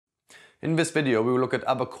In this video, we will look at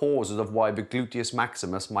other causes of why the gluteus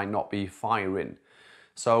maximus might not be firing.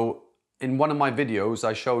 So in one of my videos,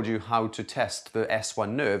 I showed you how to test the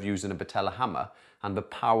S1 nerve using a patella hammer and the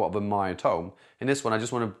power of a myotome. In this one, I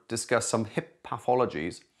just want to discuss some hip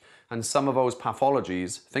pathologies, and some of those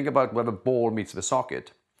pathologies, think about where the ball meets the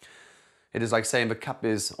socket. It is like saying the cup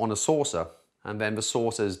is on a saucer, and then the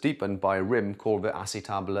saucer is deepened by a rim called the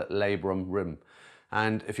acetabular labrum rim.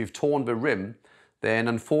 And if you've torn the rim, then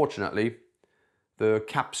unfortunately the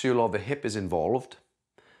capsule of the hip is involved.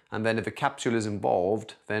 And then if the capsule is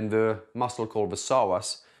involved, then the muscle called the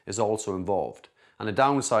psoas is also involved. And the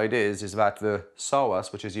downside is that the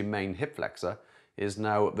psoas, which is your main hip flexor, is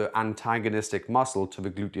now the antagonistic muscle to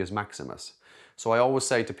the gluteus maximus. So I always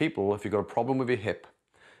say to people, if you've got a problem with your hip,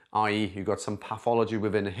 i.e. you've got some pathology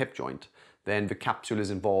within a hip joint, then the capsule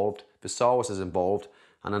is involved, the psoas is involved,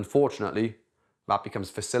 and unfortunately that becomes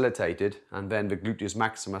facilitated, and then the gluteus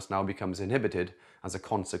maximus now becomes inhibited as a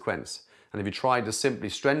consequence. And if you try to simply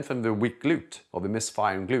strengthen the weak glute or the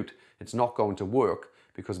misfiring glute, it's not going to work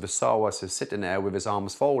because the psoas is sitting there with his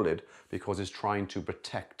arms folded because it's trying to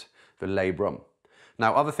protect the labrum.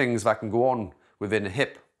 Now, other things that can go on within a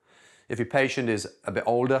hip, if your patient is a bit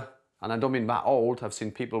older, and I don't mean that old, I've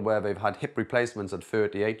seen people where they've had hip replacements at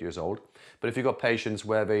 38 years old, but if you've got patients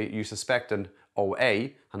where you suspect an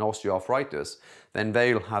OA, an osteoarthritis, then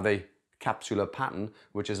they'll have a capsular pattern,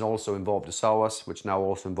 which is also involved the psoas, which now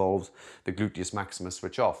also involves the gluteus maximus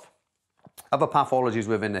switch off. Other pathologies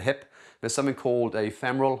within the hip, there's something called a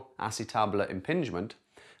femoral acetabular impingement,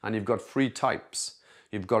 and you've got three types.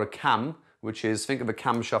 You've got a cam, which is, think of a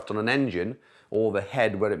camshaft on an engine, or the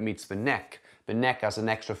head where it meets the neck. The neck has an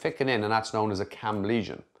extra thickening, and that's known as a cam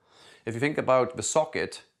lesion. If you think about the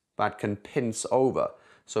socket, that can pince over.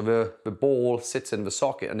 So the ball sits in the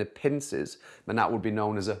socket and it pinces, then that would be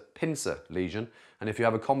known as a pincer lesion. And if you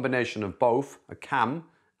have a combination of both, a cam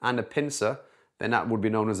and a pincer, then that would be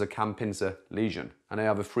known as a cam-pincer lesion. And they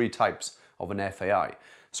have the three types of an FAI.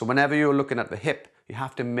 So whenever you're looking at the hip, you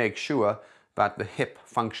have to make sure that the hip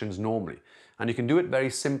functions normally. And you can do it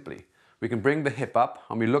very simply. We can bring the hip up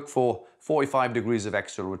and we look for 45 degrees of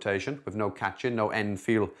external rotation with no catch-in, no end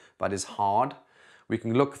feel that is hard. We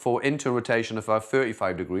can look for internal rotation of about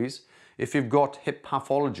 35 degrees. If you've got hip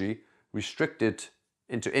pathology restricted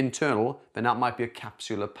into internal, then that might be a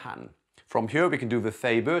capsular pattern. From here we can do the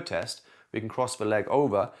FABER test. We can cross the leg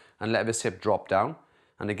over and let this hip drop down.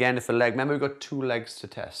 And again, if the leg, remember we've got two legs to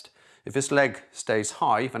test. If this leg stays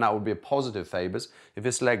high, then that would be a positive FABERs. If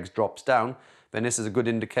this leg drops down, then this is a good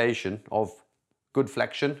indication of good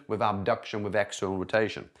flexion with abduction with external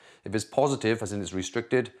rotation. If it's positive, as in it's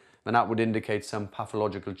restricted, then that would indicate some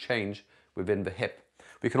pathological change within the hip.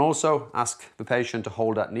 We can also ask the patient to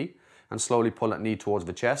hold that knee and slowly pull that knee towards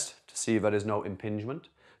the chest to see if there is no impingement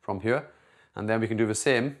from here. And then we can do the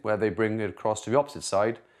same where they bring it across to the opposite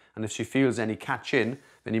side. And if she feels any catch in,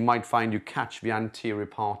 then you might find you catch the anterior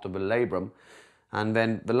part of the labrum. And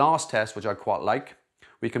then the last test, which I quite like,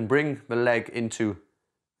 we can bring the leg into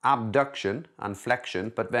abduction and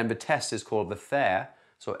flexion, but then the test is called the FAIR,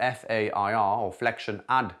 so F-A-I-R, or flexion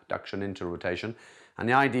adduction into rotation. And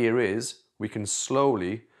the idea is we can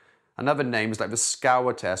slowly, another name is like the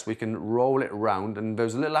SCOWER test, we can roll it around, and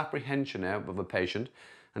there's a little apprehension there of the patient.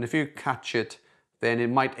 And if you catch it, then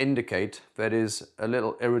it might indicate there is a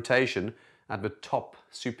little irritation at the top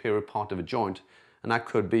superior part of a joint, and that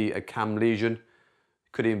could be a cam lesion,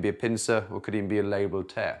 could even be a pincer, or could even be a labral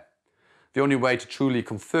tear. The only way to truly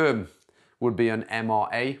confirm would be an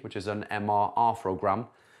MRA, which is an MR arthrogram,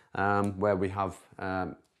 where we have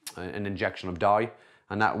an injection of dye,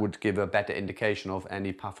 and that would give a better indication of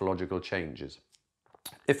any pathological changes.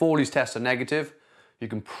 If all these tests are negative, you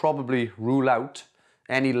can probably rule out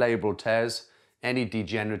any labral tears, any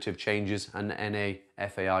degenerative changes, and any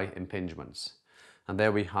FAI impingements. And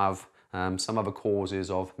there we have some other causes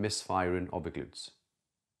of misfiring of the glutes.